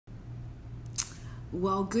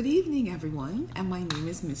Well, good evening, everyone, and my name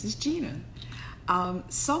is Mrs. Gina.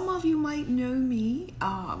 Some of you might know me,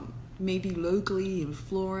 maybe locally in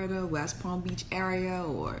Florida, West Palm Beach area,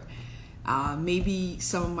 or maybe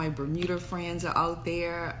some of my Bermuda friends are out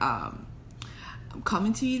there. I'm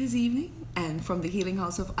coming to you this evening, and from the Healing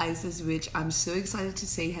House of Isis, which I'm so excited to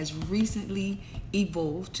say has recently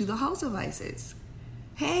evolved to the House of Isis.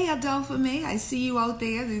 Hey, Adelpha May, I see you out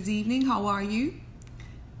there this evening. How are you?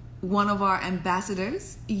 One of our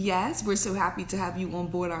ambassadors. Yes, we're so happy to have you on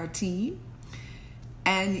board our team.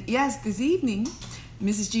 And yes, this evening,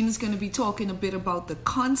 Mrs. Gina's going to be talking a bit about the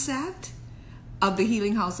concept of the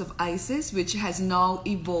Healing House of Isis, which has now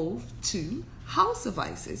evolved to House of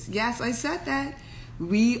Isis. Yes, I said that.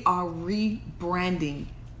 We are rebranding,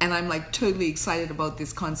 and I'm like totally excited about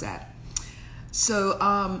this concept.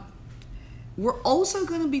 So, we're also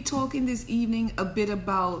going to be talking this evening a bit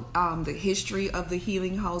about the history of the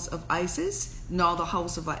Healing House of Isis,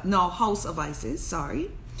 House of Isis.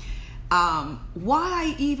 Sorry, why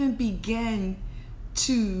I even began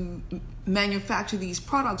to manufacture these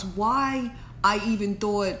products, why I even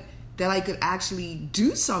thought that I could actually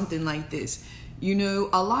do something like this. You know,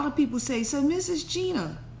 a lot of people say, so Mrs.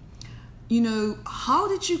 Gina, you know, how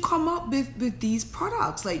did you come up with these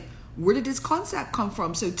products? Like, where did this concept come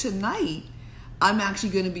from? So tonight, I'm actually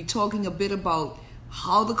going to be talking a bit about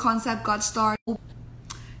how the concept got started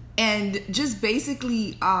and just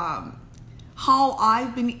basically how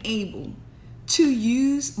I've been able to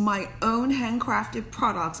use my own handcrafted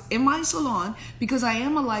products in my salon, because I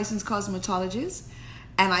am a licensed cosmetologist,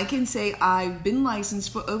 and I can say I've been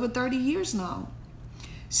licensed for over 30 years now.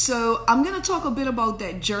 So I'm going to talk a bit about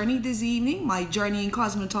that journey this evening, my journey in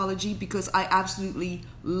cosmetology, because I absolutely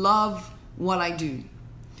love what I do.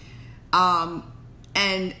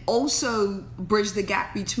 And also bridge the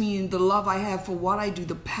gap between the love I have for what I do,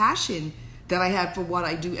 the passion that I have for what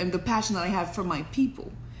I do, and the passion that I have for my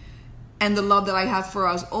people, and the love that I have for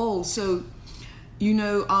us all. So, you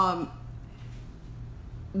know,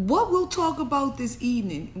 what we'll talk about this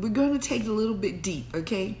evening, we're going to take it a little bit deep,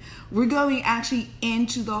 okay? We're going actually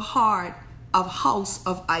into the heart of House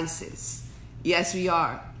of Isis. Yes, we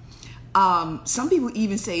are. Some people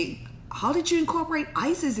even say, how did you incorporate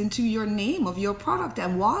Isis into your name of your product,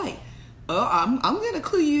 and why? I'm going to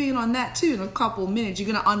clue you in on that too in a couple of minutes.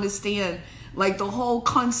 You're going to understand like the whole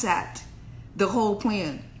concept, the whole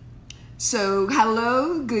plan. So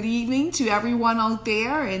hello, good evening to everyone out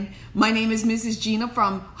there. And my name is Mrs. Gina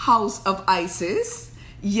from House of Isis.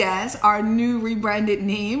 Yes, our new rebranded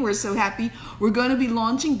name. We're so happy. We're going to be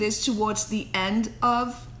launching this towards the end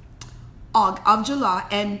of July.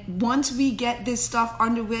 And once we get this stuff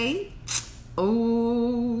underway,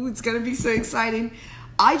 oh, it's going to be so exciting.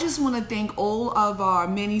 I just want to thank all of our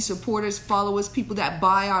many supporters, followers, people that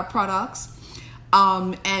buy our products.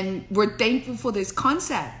 And we're thankful for this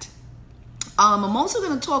concept. I'm also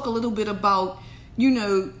going to talk a little bit about, you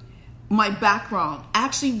know, my background,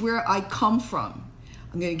 actually where I come from.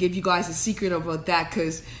 I'm going to give you guys a secret about that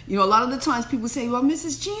because, you know, a lot of the times people say, well,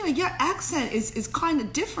 Mrs. Gina, your accent is kind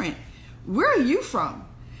of different. Where are you from?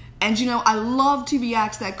 And, you know, I love to be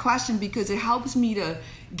asked that question because it helps me to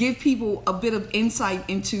give people a bit of insight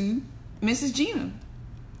into Mrs. Gina.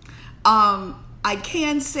 I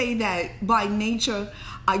can say that by nature,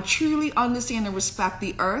 I truly understand and respect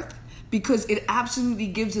the earth because it absolutely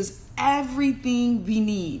gives us everything we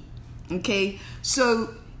need. Okay,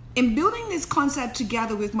 so in building this concept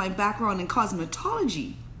together with my background in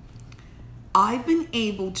cosmetology, I've been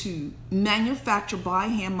able to manufacture by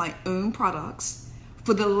hand my own products.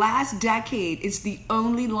 For the last decade, it's the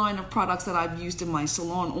only line of products that I've used in my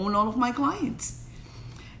salon on all of my clients.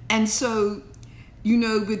 And so, you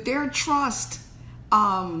know, with their trust,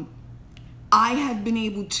 I have been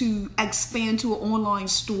able to expand to an online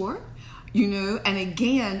store, you know, and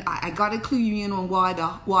again, I got to clue you in on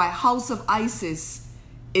why House of Isis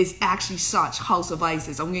is actually such House of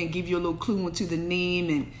Isis. I'm going to give you a little clue into the name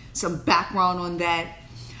and some background on that.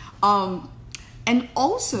 And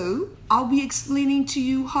also, I'll be explaining to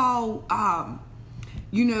you how,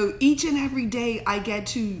 you know, each and every day I get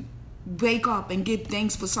to wake up and give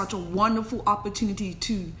thanks for such a wonderful opportunity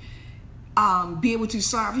to be able to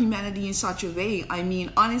serve humanity in such a way. I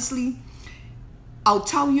mean, honestly, I'll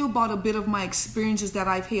tell you about a bit of my experiences that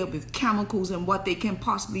I've had with chemicals and what they can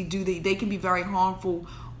possibly do. They can be very harmful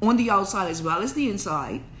on the outside as well as the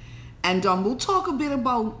inside. And we'll talk a bit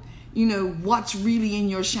about, you know, what's really in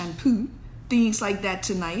your shampoo, things like that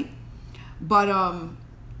tonight. But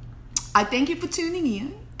I thank you for tuning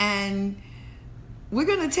in, and we're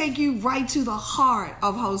going to take you right to the heart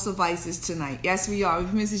of House of Isis tonight. Yes, we are,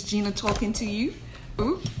 with Mrs. Gina talking to you.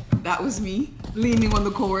 Ooh, that was me leaning on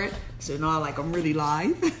the cord. So now like I'm really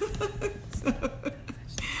live.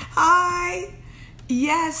 Hi.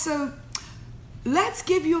 Yeah, so let's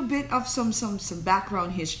give you a bit of some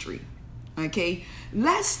background history. Okay,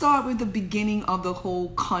 let's start with the beginning of the whole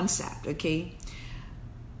concept. Okay,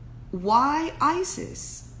 why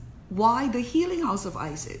Isis? Why the Healing House of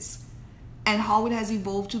Isis? And how it has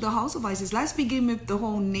evolved to the House of Isis. Let's begin with the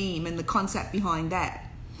whole name and the concept behind that.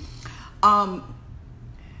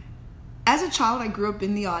 As a child, I grew up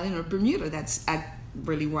in the island of Bermuda. That's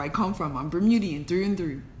really where I come from. I'm Bermudian through and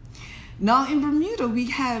through. Now in Bermuda,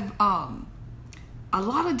 we have a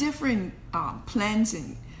lot of different plants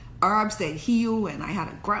and herbs that heal. And I had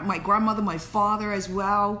my grandmother, my father as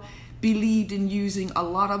well, believed in using a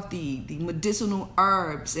lot of the medicinal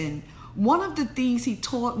herbs. And one of the things he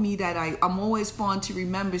taught me that I'm always fond to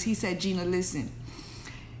remember is he said, Gina, listen,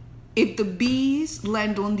 if the bees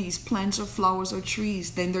land on these plants or flowers or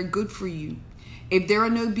trees, then they're good for you. If there are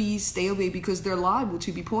no bees, stay away because they're liable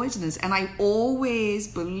to be poisonous. And I always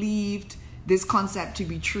believed this concept to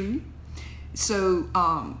be true. So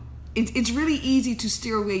it's really easy to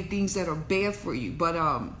steer away things that are bad for you. But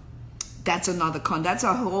that's that's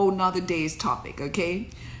a whole nother day's topic, okay?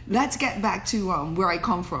 Let's get back to where I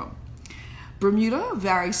come from. Bermuda, a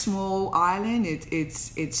very small island.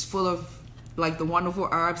 It's full of like the wonderful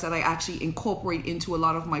herbs that I actually incorporate into a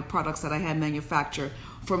lot of my products that I had manufactured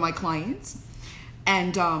for my clients.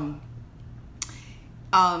 And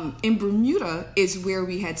in Bermuda is where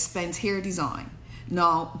we had Spence Hair Design.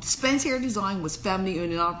 Now, Spence Hair Design was family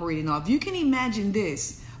owned and operated. Now, if you can imagine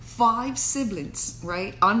this, 5 siblings,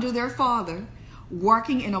 right, under their father,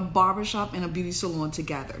 working in a barbershop and a beauty salon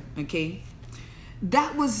together, okay?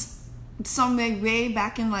 That was somewhere way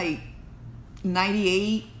back in like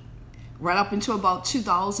 98, right up until about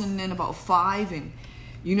 2005. And,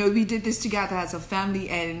 you know, we did this together as a family,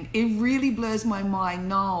 and it really blows my mind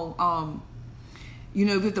now, you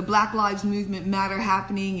know, with the Black Lives Movement matter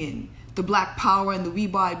happening and the Black Power and the We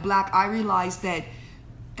Buy Black, I realized that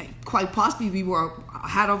quite possibly we were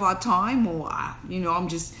ahead of our time, or, you know,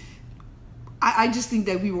 I just think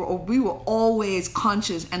that we were always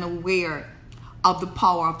conscious and aware of the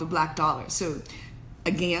power of the Black dollar. So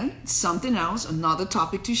again, something else, another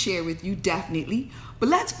topic to share with you, definitely. But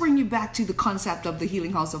let's bring you back to the concept of the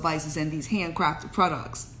Healing House of Isis and these handcrafted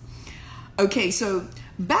products. Okay, so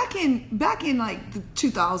back in like the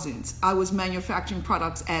 2000s, I was manufacturing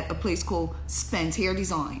products at a place called Spence Hair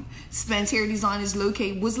Design. Spence Hair Design was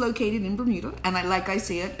located in Bermuda, and like I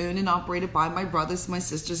said, owned and operated by my brothers, my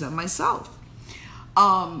sisters, and myself.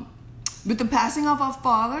 With the passing of our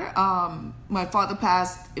father, my father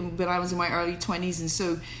passed when I was in my early 20s, and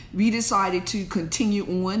so we decided to continue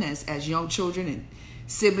on as young children and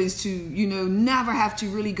siblings to, you know, never have to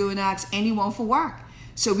really go and ask anyone for work.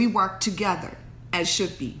 So we worked together as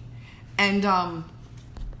should be. And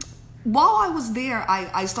while I was there,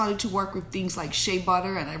 I started to work with things like shea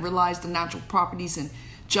butter, and I realized the natural properties and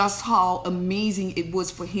just how amazing it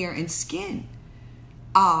was for hair and skin.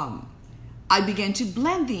 I began to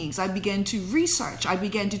blend things. I began to research. I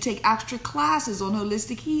began to take extra classes on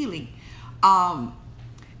holistic healing.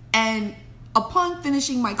 And upon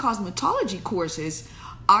finishing my cosmetology courses,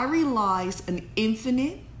 I realized an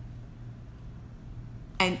infinite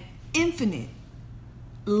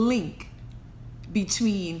link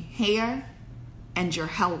between hair and your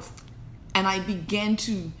health. And I began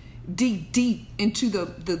to dig deep into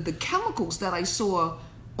the chemicals that I saw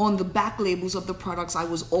on the back labels of the products I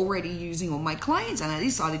was already using on my clients, and I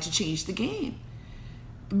decided to change the game.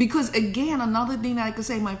 Because again, another thing that I could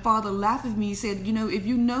say, my father laughed at me. He said, you know, if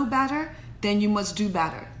you know better, then you must do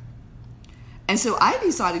better. And so I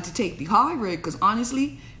decided to take the high road, because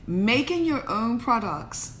honestly, making your own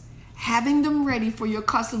products, having them ready for your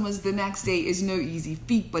customers the next day is no easy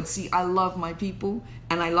feat. But see, I love my people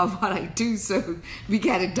and I love what I do, so we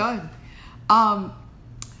get it done.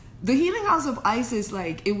 The Healing House of Isis,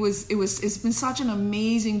 like it's been such an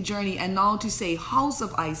amazing journey. And now to say House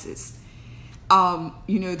of Isis,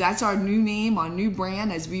 you know, that's our new name, our new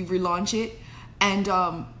brand as we relaunch it. And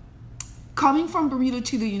coming from Bermuda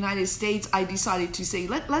to the United States, I decided to say,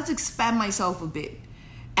 let's expand myself a bit.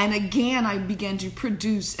 And again, I began to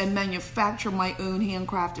produce and manufacture my own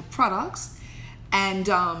handcrafted products. And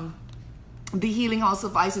the Healing House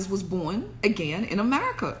of Isis was born again in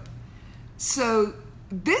America. So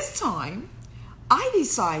this time, I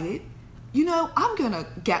decided, you know, I'm going to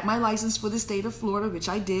get my license for the state of Florida, which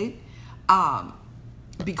I did,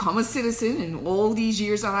 become a citizen in all these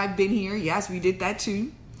years that I've been here. Yes, we did that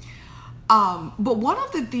too. But one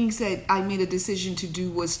of the things that I made a decision to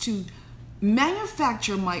do was to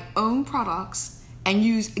manufacture my own products and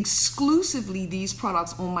use exclusively these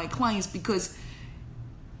products on my clients, because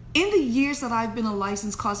in the years that I've been a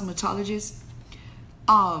licensed cosmetologist,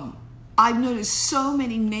 I've noticed so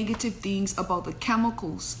many negative things about the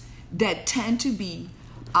chemicals that tend to be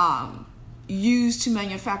used to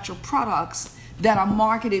manufacture products that are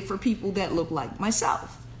marketed for people that look like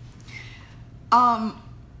myself.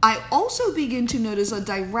 I also begin to notice a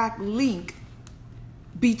direct link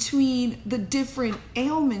between the different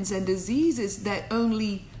ailments and diseases that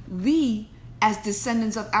only we as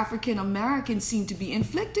descendants of African Americans seem to be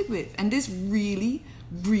inflicted with. And this really,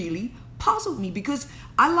 really puzzled me, because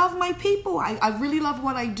I love my people. I really love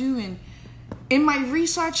what I do. And in my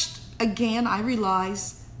research, again, I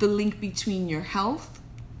realized the link between your health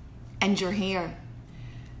and your hair.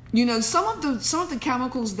 You know, some of the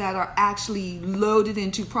chemicals that are actually loaded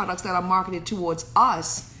into products that are marketed towards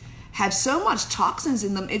us have so much toxins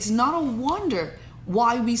in them. It's not a wonder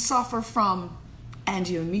why we suffer from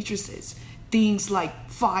endometriosis, things like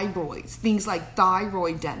fibroids, things like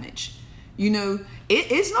thyroid damage. You know,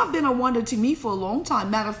 it's not been a wonder to me for a long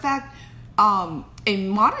time. Matter of fact, in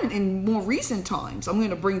more recent times, I'm going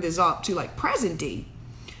to bring this up to like present day.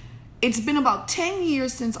 It's been about 10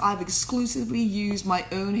 years since I've exclusively used my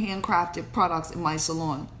own handcrafted products in my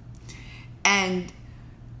salon. And,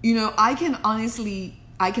 you know, I can honestly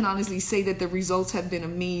say that the results have been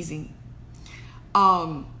amazing.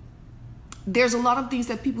 There's a lot of things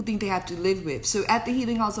that people think they have to live with. So at the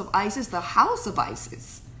Healing House of Isis, the House of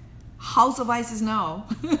Isis now,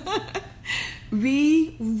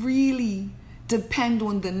 we really depend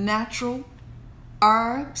on the natural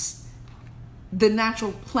herbs, the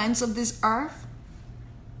natural plants of this earth,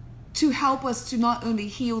 to help us to not only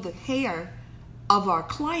heal the hair of our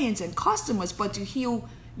clients and customers, but to heal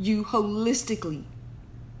you holistically.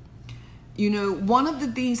 You know, one of the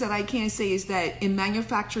things that I can say is that in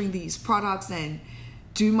manufacturing these products and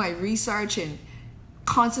do my research and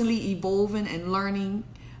constantly evolving and learning,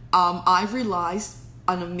 I've realized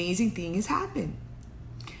an amazing thing has happened.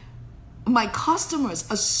 My customers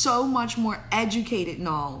are so much more educated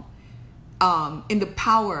now in the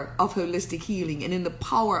power of holistic healing and in the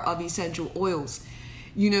power of essential oils.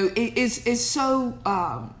 You know, it's so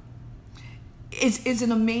it's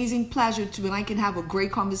an amazing pleasure to when I can have a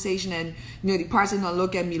great conversation and, you know, the person will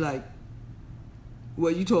look at me like,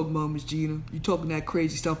 what you talking about, Miss Gina? You talking that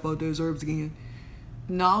crazy stuff about those herbs again?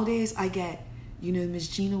 Nowadays I get, you know, Miss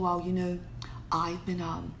Gina, well, you know, I've been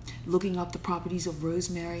looking up the properties of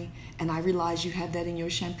rosemary, and I realize you have that in your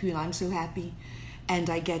shampoo, and I'm so happy. And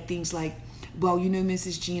I get things like, well, you know,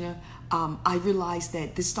 Mrs. Gina, I realized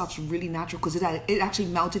that this stuff's really natural because it actually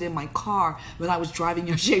melted in my car when I was driving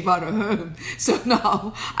your shape out of home. So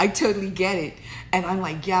now I totally get it. And I'm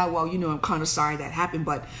like, yeah, well, you know, I'm kind of sorry that happened.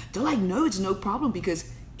 But they're like, no, it's no problem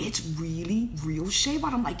because it's really real shea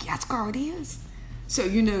butter. I'm like, yes, girl, it is. So,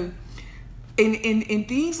 you know, in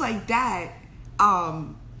things like that,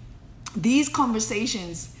 these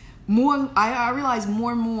conversations, I realize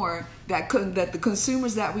more and more that the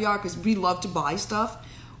consumers that we are, because we love to buy stuff,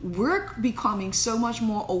 we're becoming so much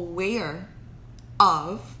more aware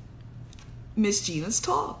of Miss Gina's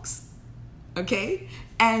talks, okay?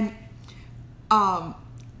 And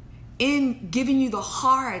in giving you the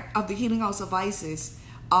heart of the Healing House of Isis,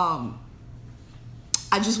 I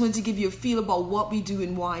just wanted to give you a feel about what we do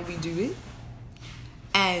and why we do it.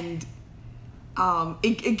 And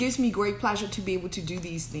it gives me great pleasure to be able to do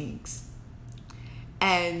these things.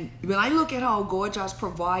 And when I look at how God just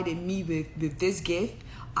provided me with this gift,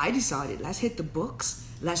 I decided, let's hit the books.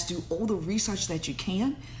 Let's do all the research that you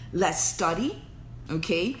can. Let's study,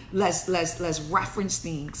 okay? Let's reference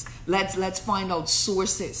things. Let's find out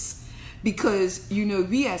sources, because, you know,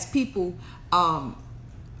 we as people,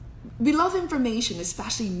 we love information,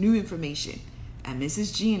 especially new information. And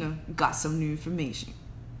Mrs. Gina got some new information.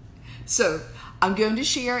 So I'm going to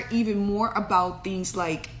share even more about things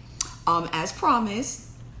like, as promised,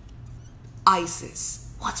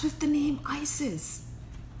 Isis. What's with the name Isis?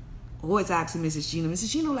 Always asking Mrs. Gina. Mrs.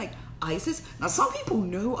 Gina, like, Isis? Now, some people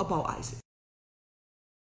know about Isis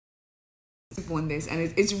on this, and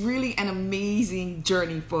it's really an amazing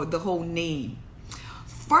journey for the whole name.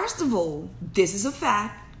 First of all, this is a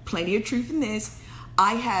fact, plenty of truth in this.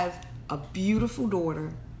 I have a beautiful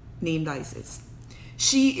daughter named Isis.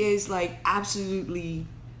 She is like absolutely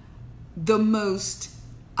the most,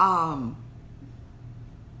 I'm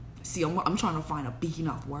trying to find a big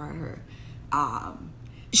enough word her.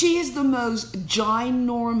 She is the most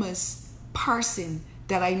ginormous person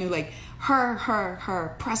that I knew. Like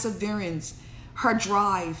her perseverance, her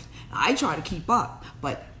drive. I try to keep up,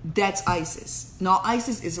 but that's Isis. Now,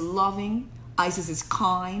 Isis is loving. Isis is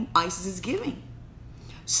kind. Isis is giving.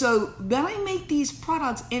 So when I make these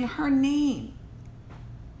products in her name,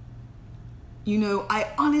 you know, I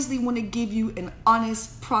honestly want to give you an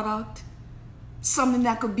honest product, something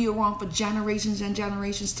that could be around for generations and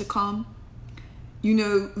generations to come. You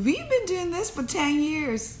know, we've been doing this for 10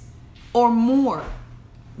 years or more.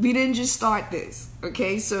 We didn't just start this,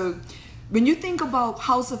 okay? So when you think about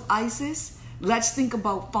House of Isis, let's think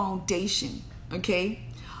about foundation, okay?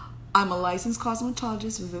 I'm a licensed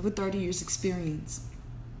cosmetologist with over 30 years experience,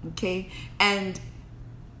 okay? And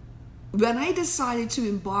when I decided to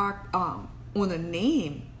embark on a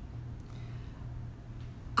name,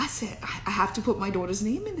 I said, I have to put my daughter's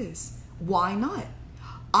name in this. Why not?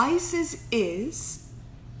 Isis is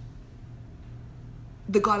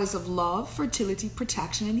the goddess of love, fertility,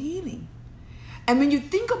 protection, and healing. And when you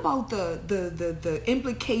think about the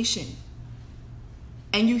implication,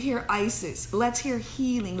 and you hear Isis, let's hear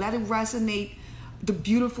healing. Let it resonate the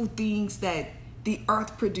beautiful things that the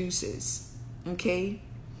earth produces, okay?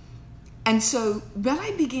 And so when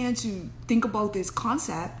I began to think about this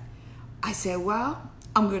concept, I said, well,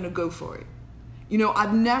 I'm going to go for it. You know,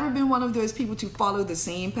 I've never been one of those people to follow the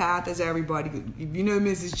same path as everybody. If you know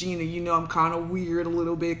Mrs. Gina, you know I'm kind of weird, a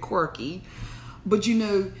little bit quirky. But you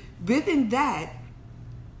know, within that,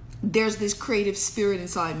 there's this creative spirit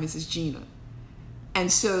inside Mrs. Gina.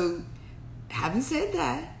 And so, having said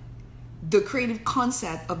that, the creative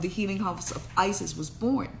concept of the Healing House of Isis was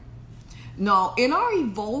born. Now, in our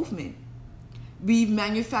evolvement, we've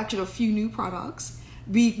manufactured a few new products.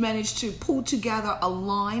 We've managed to pull together a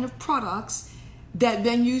line of products that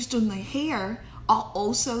when used on the hair are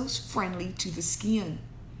also friendly to the skin.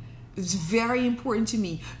 It's very important to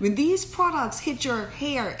me. When these products hit your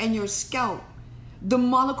hair and your scalp, the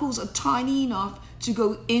molecules are tiny enough to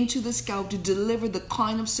go into the scalp to deliver the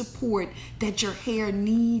kind of support that your hair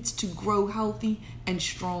needs to grow healthy and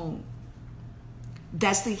strong.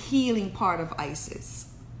 That's the healing part of Isis.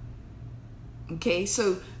 Okay,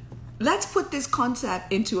 so let's put this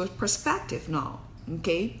concept into a perspective now.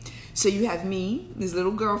 Okay, so you have me, this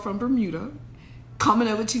little girl from Bermuda, coming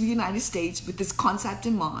over to the United States with this concept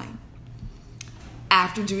in mind.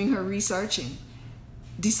 After doing her research and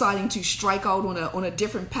deciding to strike out on a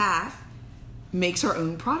different path, makes her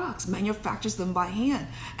own products, manufactures them by hand.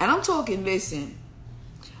 And I'm talking, listen,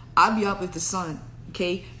 I'll be up with the sun,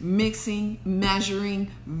 okay? Mixing,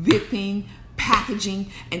 measuring, whipping, packaging,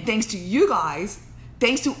 and thanks to you guys,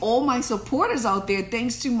 thanks to all my supporters out there,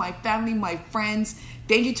 thanks to my family, my friends,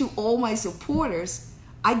 thank you to all my supporters,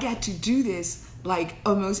 I get to do this like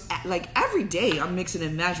almost like every day. I'm mixing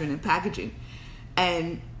and measuring and packaging.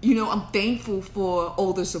 And, you know, I'm thankful for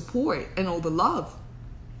all the support and all the love.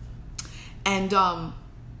 And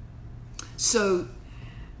so,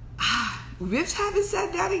 with having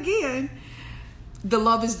said that again, the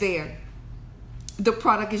love is there. The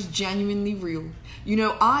product is genuinely real. You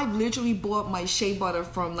know, I've literally bought my shea butter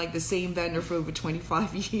from like the same vendor for over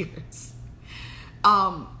 25 years.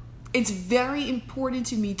 It's very important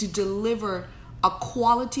to me to deliver a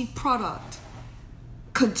quality product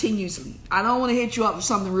continuously. I don't want to hit you up with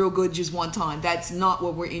something real good just one time. That's not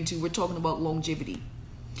what we're into. We're talking about longevity.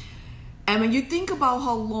 And when you think about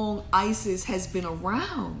how long Isis has been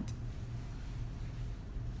around,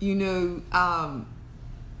 you know,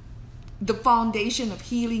 the foundation of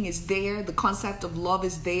healing is there. The concept of love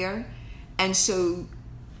is there. And so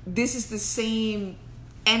this is the same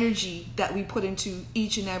energy that we put into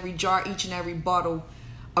each and every jar, each and every bottle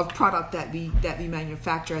of product that we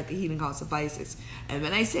manufacture at the Healing House of Isis. And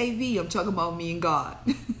when I say we, I'm talking about me and God.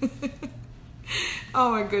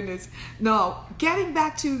 Oh my goodness. Now, getting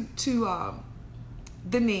back to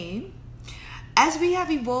the name, as we have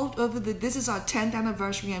evolved over this is our 10th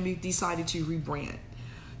anniversary and we've decided to rebrand.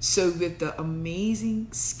 So with the amazing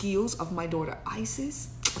skills of my daughter Isis,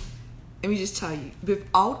 let me just tell you,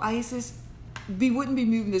 without Isis, we wouldn't be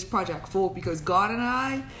moving this project forward, because God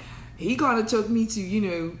and he kind of took me to, you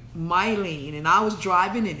know, my lane, and I was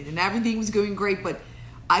driving in it and everything was going great. But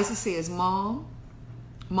Isis says, Mom,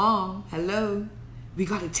 hello, we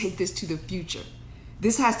got to take this to the future.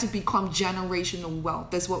 This has to become generational wealth.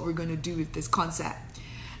 That's what we're going to do with this concept.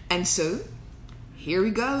 And so here we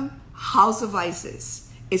go. House of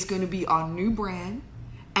Isis. It's going to be our new brand,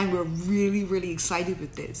 and we're really, really excited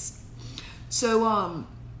with this. So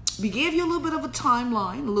we gave you a little bit of a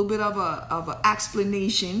timeline, a little bit of an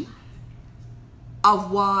explanation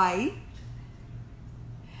of why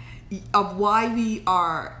we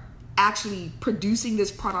are actually producing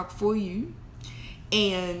this product for you.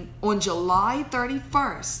 And on July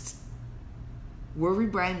 31st, we're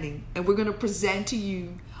rebranding, and we're going to present to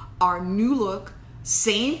you our new look,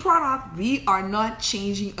 Same product. We are not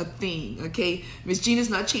changing a thing, okay? Miss Gina's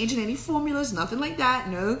not changing any formulas, nothing like that.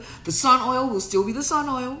 No, the sun oil will still be the sun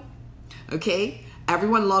oil, okay?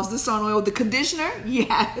 Everyone loves the sun oil. The conditioner,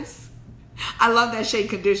 yes. I love that shade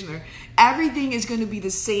conditioner. Everything is going to be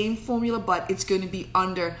the same formula, but it's going to be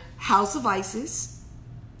under House of Ices.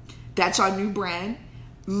 That's our new brand,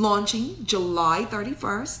 launching July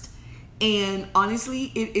 31st. And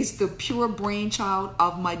honestly, it is the pure brainchild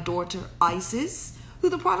of my daughter, Isis, who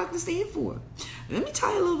the product is named for. Let me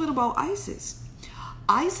tell you a little bit about Isis.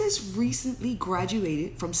 Isis recently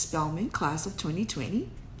graduated from Spelman, class of 2020.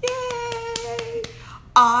 Yay!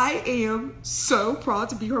 I am so proud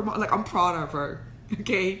to be her mom. Like, I'm proud of her,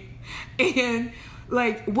 okay? And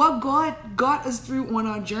like, what God got us through on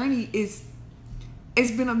our journey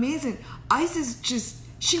it's been amazing. Isis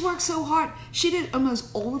she worked so hard. She did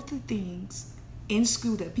almost all of the things in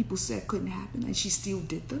school that people said couldn't happen, and she still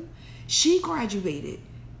did them. She graduated.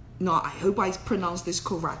 No, I hope I pronounced this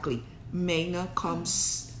correctly. Magna cum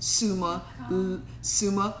summa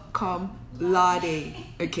cum laude.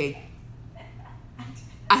 Okay.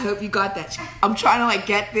 I hope you got that. I'm trying to like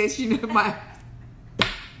get this, my...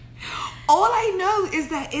 All I know is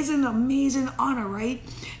that it's an amazing honor, right?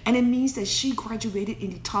 And it means that she graduated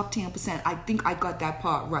in the top 10%. I think I got that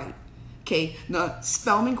part right. Okay, now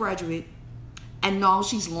Spelman graduate, and now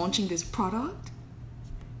she's launching this product.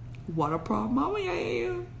 What a proud mama I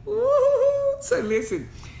am. Woo-hoo. So listen,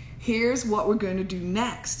 here's what we're going to do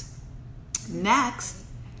next. Next,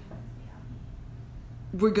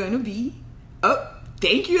 we're going to be... Oh,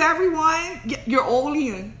 thank you, everyone. You're all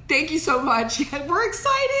in. Thank you so much. We're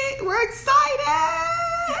excited. We're excited.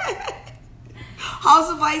 House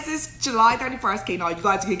of Ices, July 31st. Okay, now you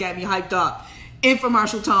guys can get me hyped up.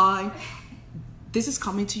 Infomercial time. This is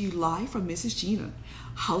coming to you live from Mrs. Gina.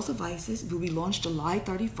 House of Ices will be launched July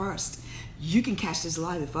 31st. You can catch this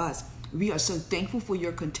live with us. We are so thankful for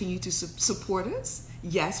your continued to support us.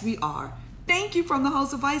 Yes, we are. Thank you from the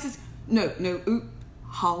House of Ices.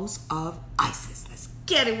 House of Ices. Let's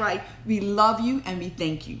get it right. We love you and we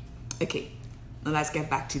thank you. Okay, now let's get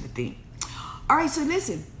back to the theme. All right, so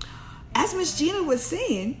listen. As Miss Gina was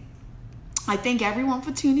saying, I thank everyone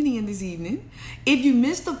for tuning in this evening. If you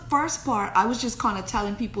missed the first part, I was just kind of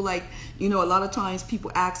telling people, like, a lot of times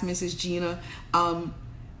people ask Mrs. Gina,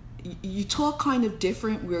 you talk kind of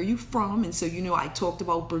different. Where are you from? And so, I talked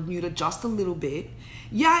about Bermuda just a little bit.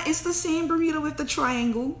 Yeah, it's the same Bermuda with the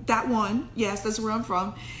triangle. That one. Yes, that's where I'm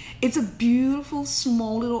from. It's a beautiful,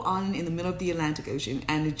 small little island in the middle of the Atlantic Ocean.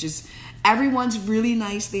 And everyone's really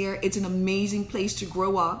nice there. It's an amazing place to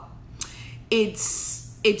grow up. It's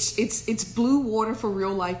blue water for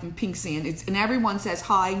real life and pink sand. And everyone says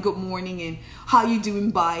hi and good morning and how you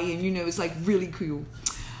doing, bye, and it's like really cool.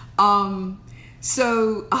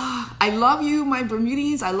 So I love you, my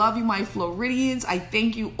Bermudians. I love you, my Floridians. I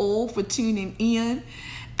thank you all for tuning in.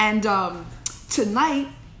 And tonight,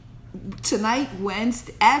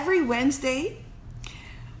 every Wednesday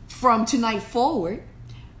from tonight forward,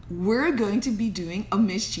 we're going to be doing a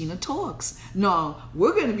Miss Gina Talks. Now,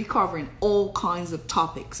 we're going to be covering all kinds of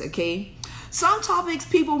topics, okay? Some topics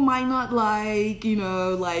people might not like,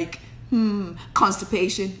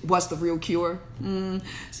 constipation, what's the real cure? We're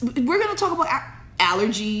going to talk about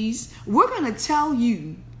allergies. We're going to tell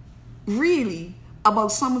you really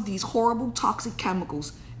about some of these horrible toxic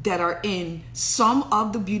chemicals that are in some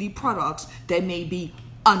of the beauty products that may be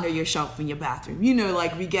under your shelf in your bathroom.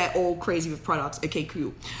 Like we get all crazy with products. Okay,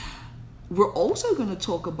 cool. We're also going to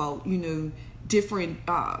talk about, different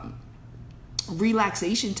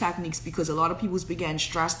relaxation techniques, because a lot of people's began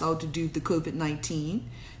stressed out to do the COVID-19.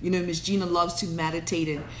 Miss Gina loves to meditate,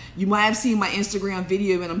 and you might have seen my Instagram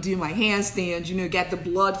video when I'm doing my handstands, get the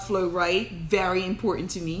blood flow right. Very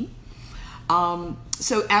important to me.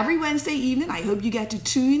 So every Wednesday evening, I hope you get to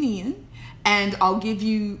tune in, and I'll give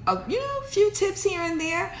you a few tips here and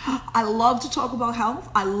there. I love to talk about health.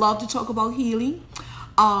 I love to talk about healing.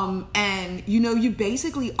 And you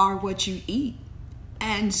basically are what you eat.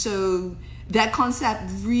 And so that concept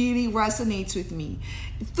really resonates with me.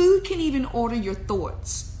 Food can even order your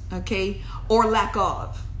thoughts, okay, or lack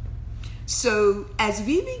of. So as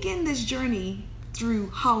we begin this journey through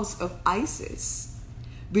House of Isis,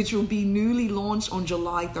 which will be newly launched on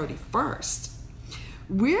July 31st,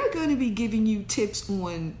 we're going to be giving you tips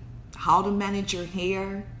on how to manage your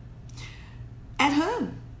hair at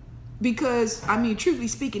home. Because, truthfully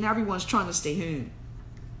speaking, everyone's trying to stay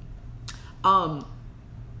home.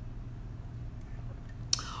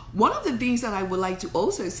 One of the things that I would like to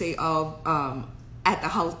also say at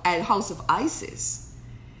House of Isis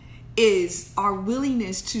is our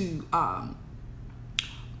willingness to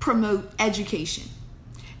promote education.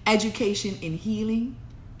 Education in healing,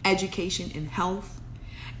 education in health.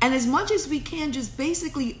 And as much as we can, just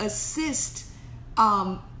basically assist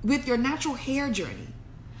with your natural hair journey.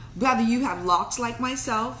 Whether you have locks like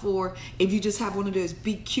myself, or if you just have one of those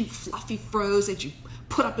big, cute, fluffy froze that you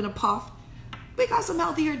put up in a puff, we got some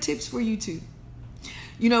healthier tips for you too.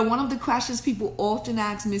 You know, one of the questions people often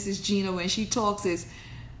ask Mrs. Gina when she talks is,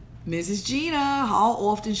 Mrs. Gina, how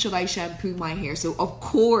often should I shampoo my hair? So of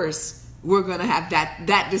course, we're going to have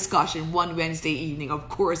that discussion one Wednesday evening. Of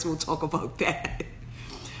course, we'll talk about that.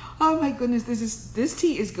 Oh my goodness, this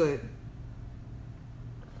tea is good.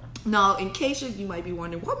 Now, in case you might be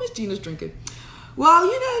wondering, what Miss Gina's drinking? Well,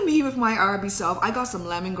 you know me with my Arabi self. I got some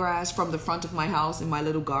lemongrass from the front of my house in my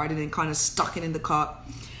little garden and kind of stuck it in the cup.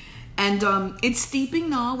 And it's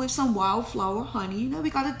steeping now with some wildflower honey. You know,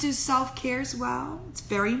 we got to do self-care as well. It's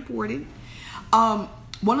very important.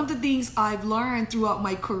 One of the things I've learned throughout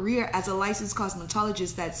my career as a licensed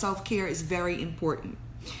cosmetologist, that self-care is very important.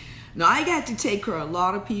 Now, I got to take care of a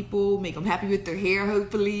lot of people, make them happy with their hair,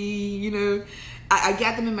 hopefully, you know. I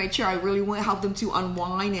got them in my chair. I really want to help them to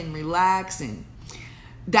unwind and relax. And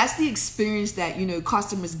that's the experience that, you know,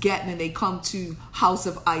 customers get when they come to House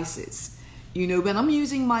of Isis. You know, when I'm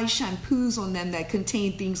using my shampoos on them that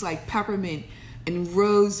contain things like peppermint and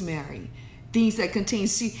rosemary, things that contain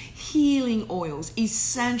healing oils,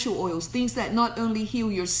 essential oils, things that not only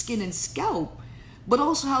heal your skin and scalp, but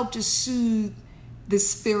also help to soothe the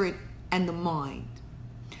spirit and the mind.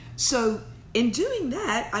 So in doing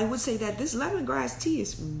that, I would say that this lemongrass tea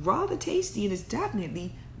is rather tasty and is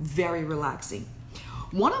definitely very relaxing.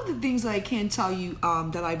 One of the things that I can tell you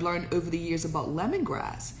that I've learned over the years about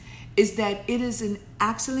lemongrass is that it is an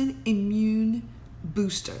excellent immune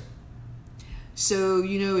booster. So,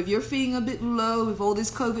 you know, if you're feeling a bit low with all this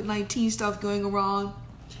COVID-19 stuff going around,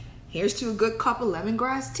 here's to a good cup of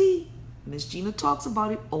lemongrass tea. Miss Gina talks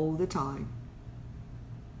about it all the time.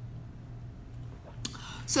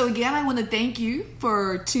 So again, I want to thank you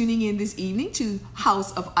for tuning in this evening to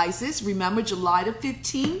House of Isis. Remember, July the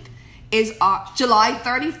 15th is July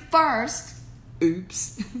 31st.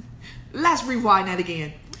 Oops. Let's rewind that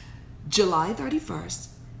again. July 31st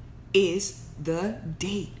is the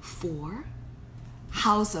date for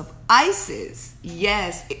House of Isis.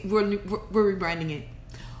 Yes, we're rebranding it.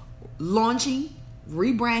 Launching,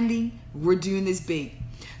 rebranding, we're doing this big.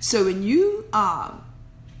 So when you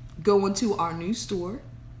go into our new store,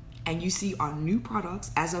 and you see our new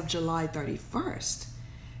products as of July 31st,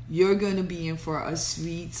 you're going to be in for a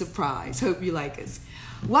sweet surprise. Hope you like us.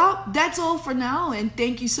 Well, that's all for now. And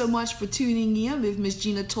thank you so much for tuning in with Miss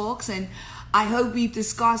Gina Talks. And I hope we've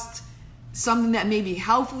discussed something that may be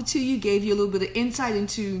helpful to you, gave you a little bit of insight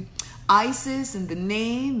into ISIS and the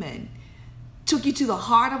name, and took you to the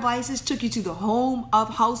heart of ISIS, took you to the home of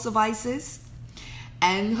House of ISIS.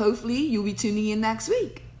 And hopefully you'll be tuning in next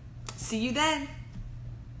week. See you then.